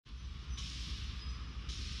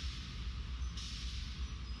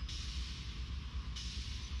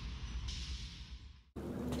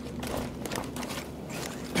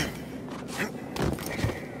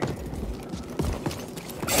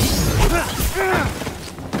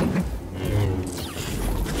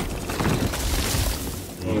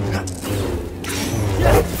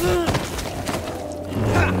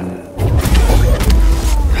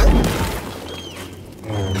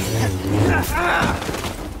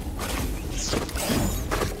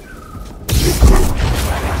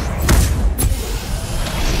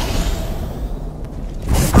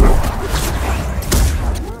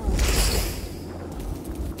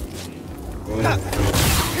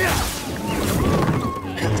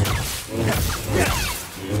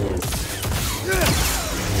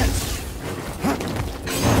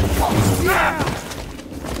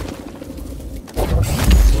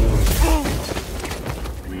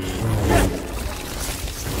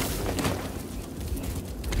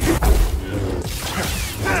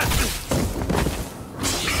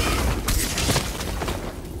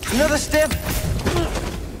the stim!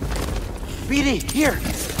 BD, here!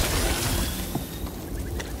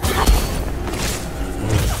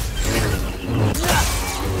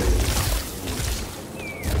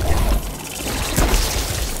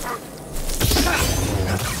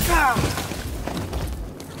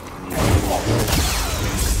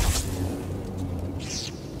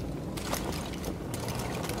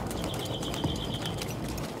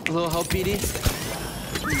 A little help, BD?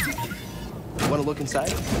 Want to look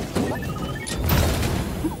inside?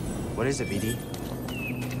 What is it, BD?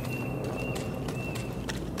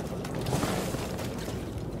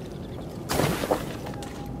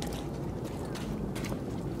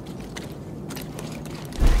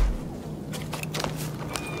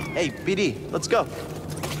 Hey, BD, let's go.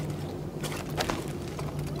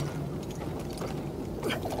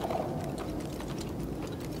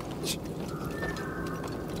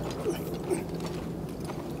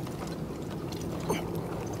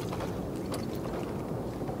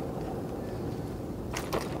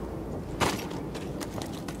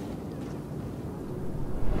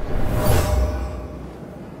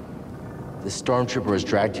 This stormtrooper was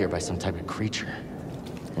dragged here by some type of creature.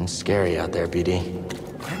 And scary out there, BD.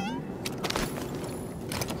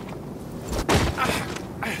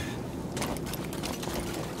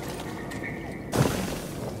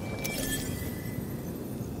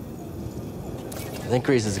 I think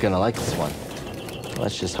Grease is gonna like this one.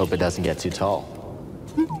 Let's just hope it doesn't get too tall.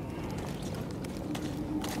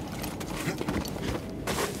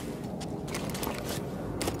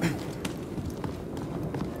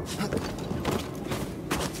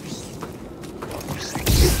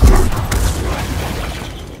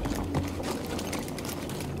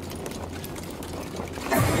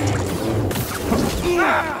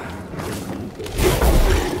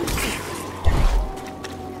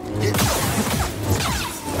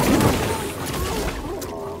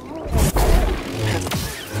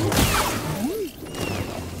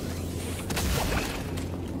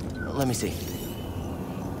 Let me see.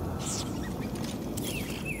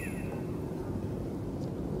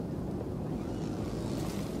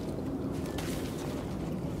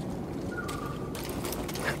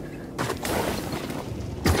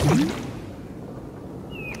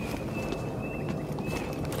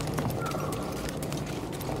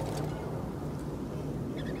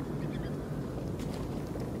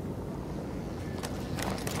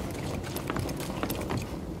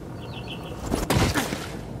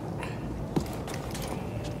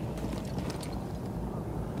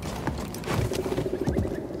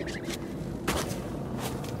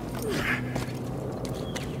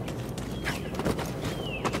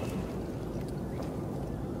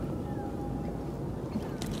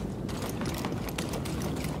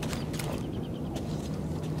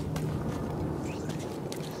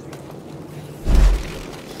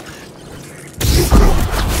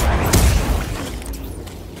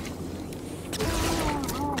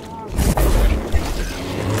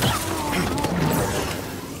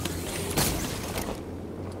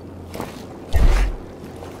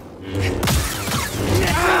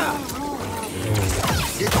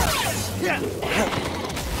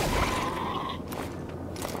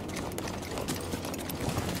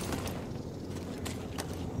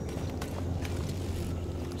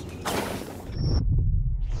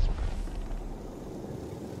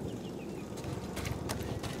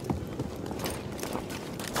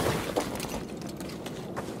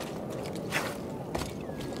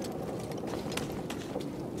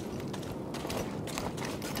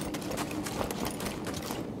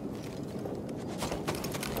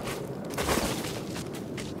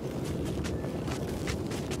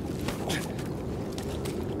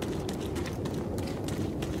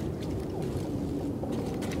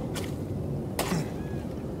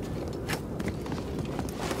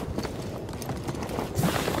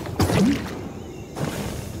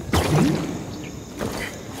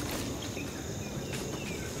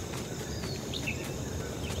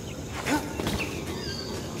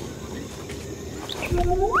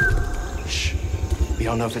 Shh. We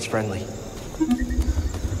don't know if it's friendly.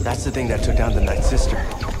 That's the thing that took down the Night Sister.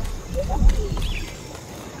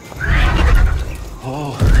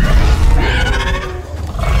 Oh.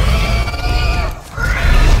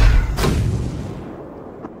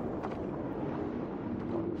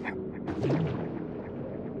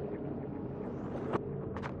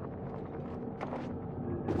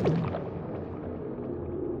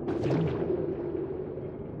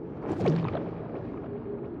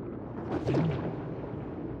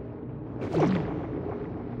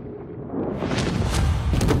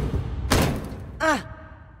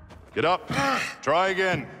 Get up. Try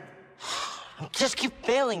again. Just keep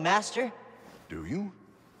failing, Master. Do you?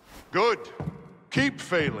 Good. Keep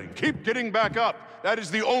failing. Keep getting back up. That is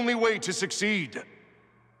the only way to succeed.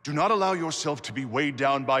 Do not allow yourself to be weighed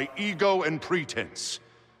down by ego and pretense.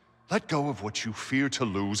 Let go of what you fear to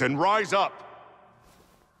lose and rise up.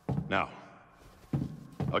 Now,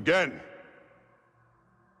 again.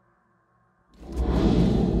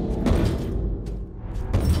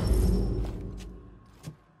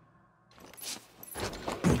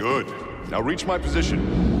 Good. Now reach my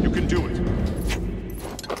position. You can do it.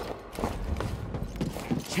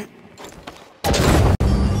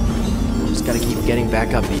 Just gotta keep getting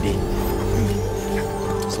back up, BD.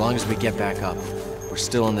 As long as we get back up, we're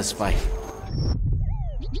still in this fight.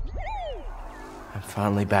 I'm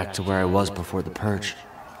finally back to where I was before the Purge,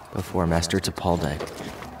 before Master T'Pol died.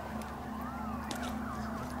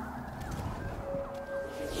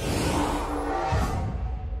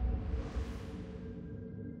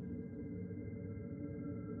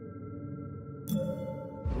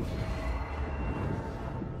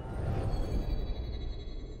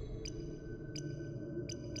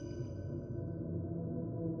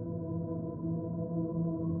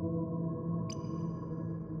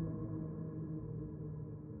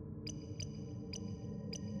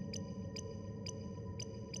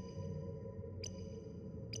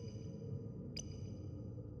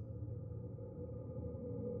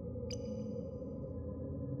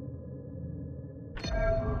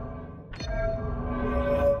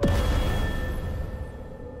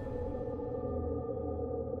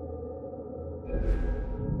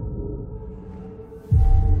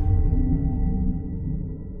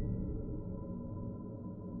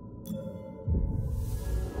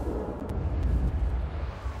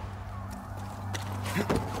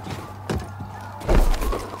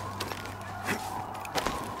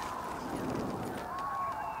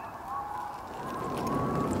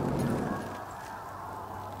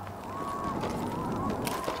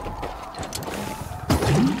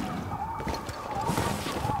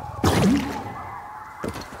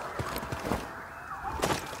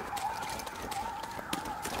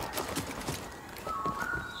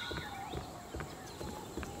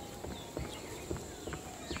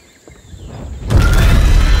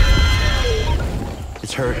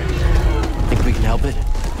 It's hurt. Think we can help it?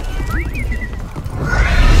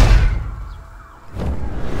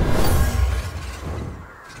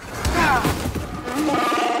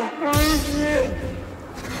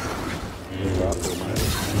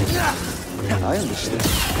 I understand.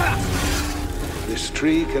 This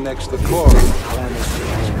tree connects the core of the planet.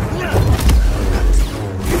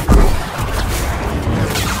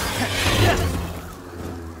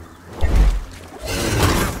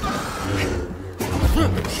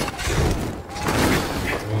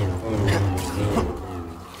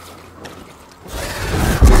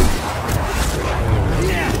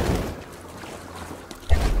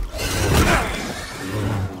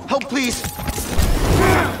 Help, please!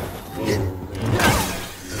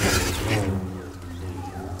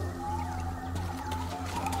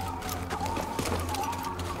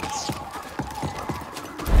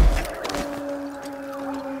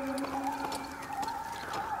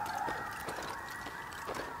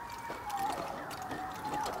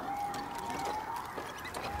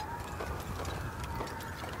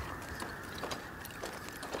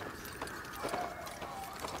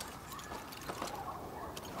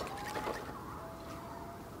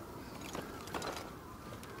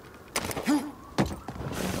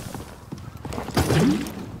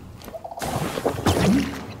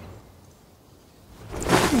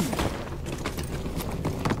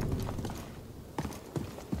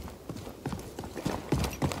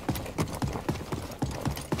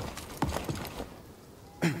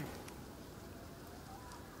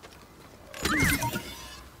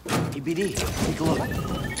 BD, take a look.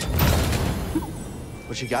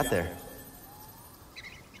 What you got there?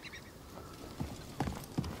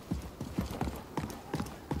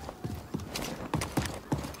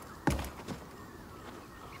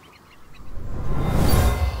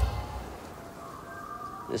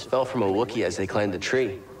 This fell from a Wookiee as they climbed the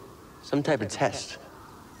tree. Some type of test.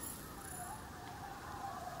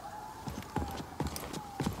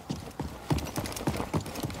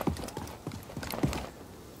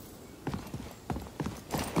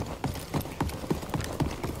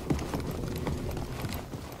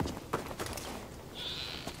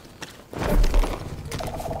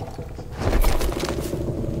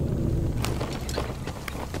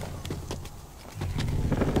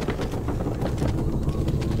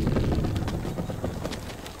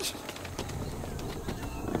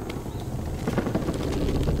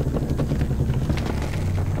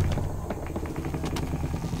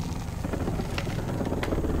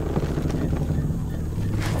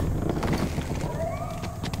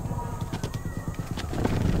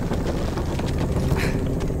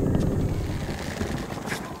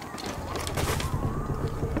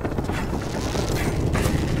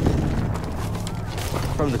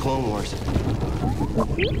 from the Clone Wars.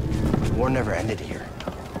 The war never ended here.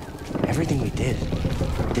 Everything we did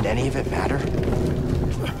any of it matter?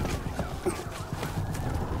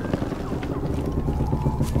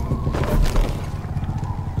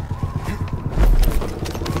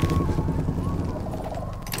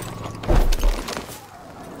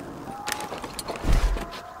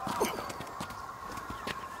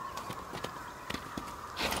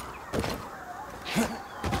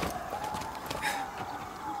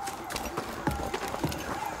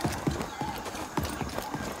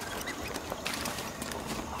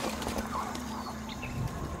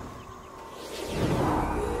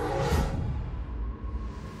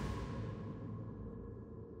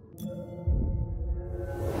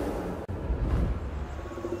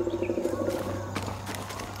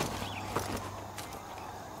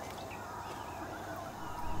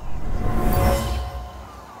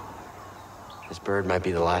 This bird might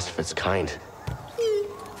be the last of its kind.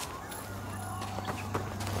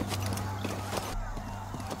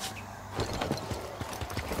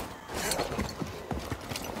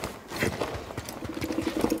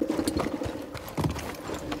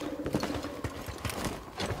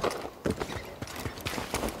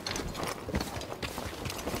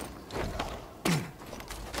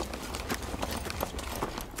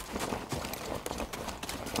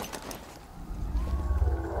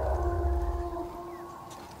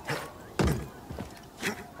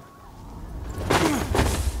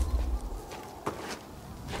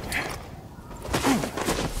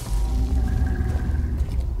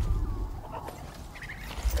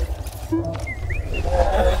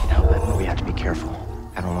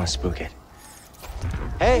 Spook it.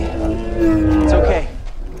 Hey! It's okay.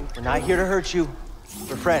 We're not here to hurt you.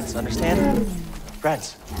 We're friends, understand?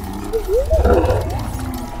 Friends.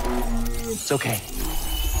 It's okay.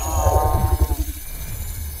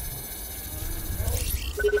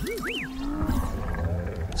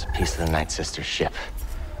 It's a piece of the Night Sister's ship.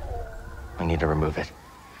 We need to remove it.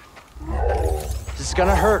 This is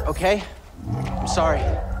gonna hurt, okay? I'm sorry.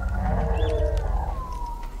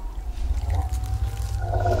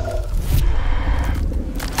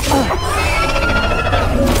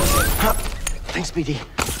 Thanks, BD.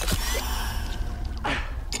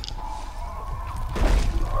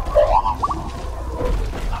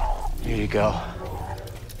 Here you go.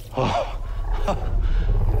 Oh.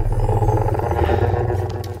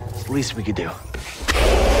 It's the least we could do.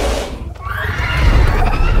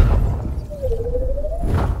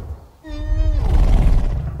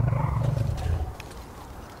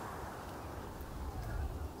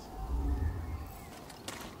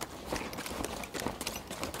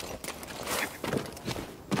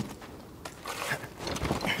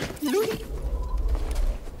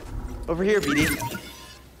 Over here, BD.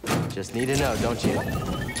 Just need to know, don't you?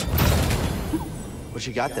 What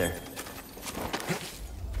you got there?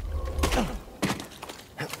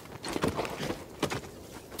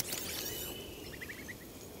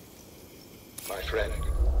 My friend,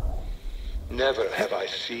 never have I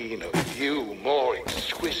seen a view more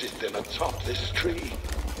exquisite than atop this tree.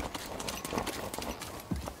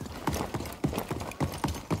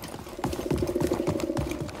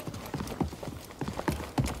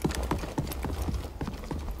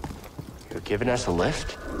 Giving us a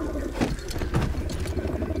lift?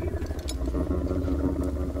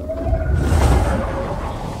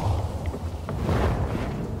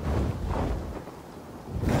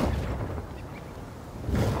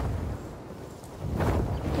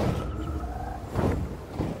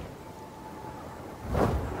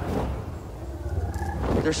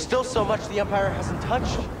 There's still so much the Empire hasn't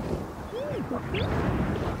touched.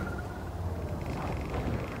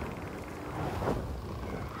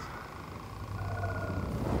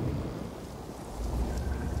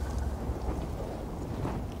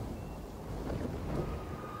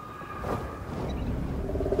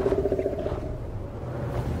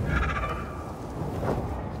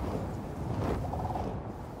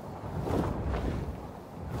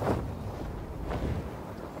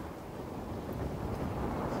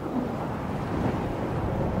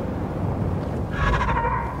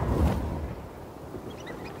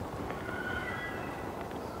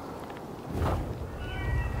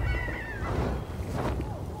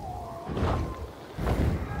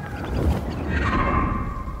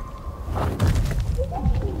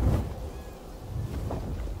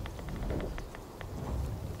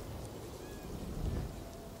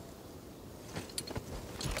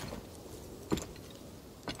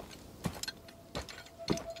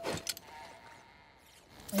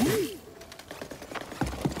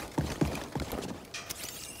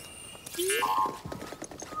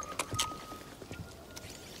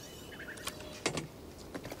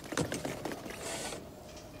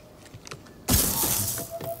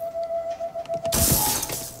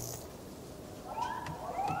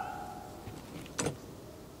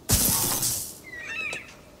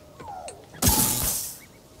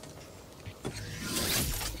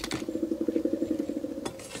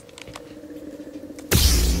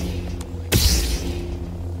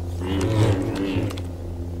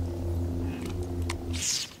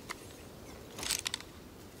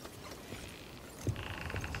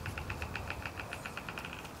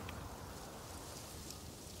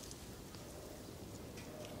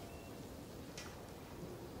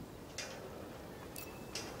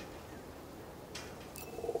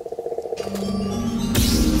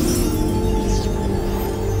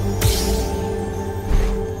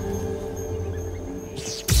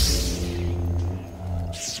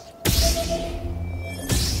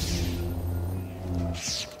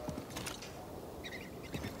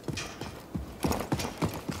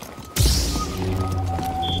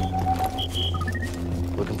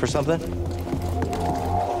 something?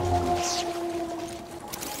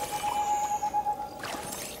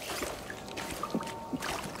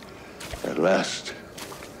 At last,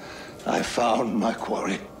 I found my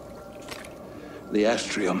quarry. The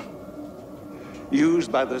Astrium,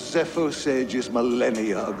 used by the Zepho sages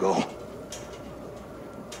millennia ago.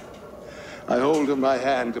 I hold in my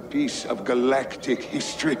hand a piece of galactic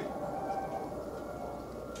history.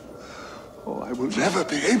 Oh, I will never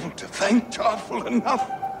be able to thank Tarful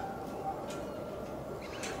enough.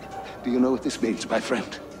 Do you know what this means, my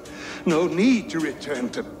friend? No need to return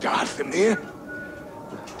to Darthanir.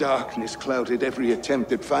 Darkness clouded every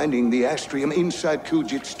attempt at finding the Astrium inside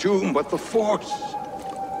Kujit's tomb, but the Force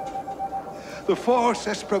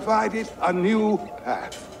has provided a new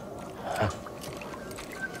path.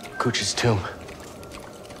 Kujit's tomb.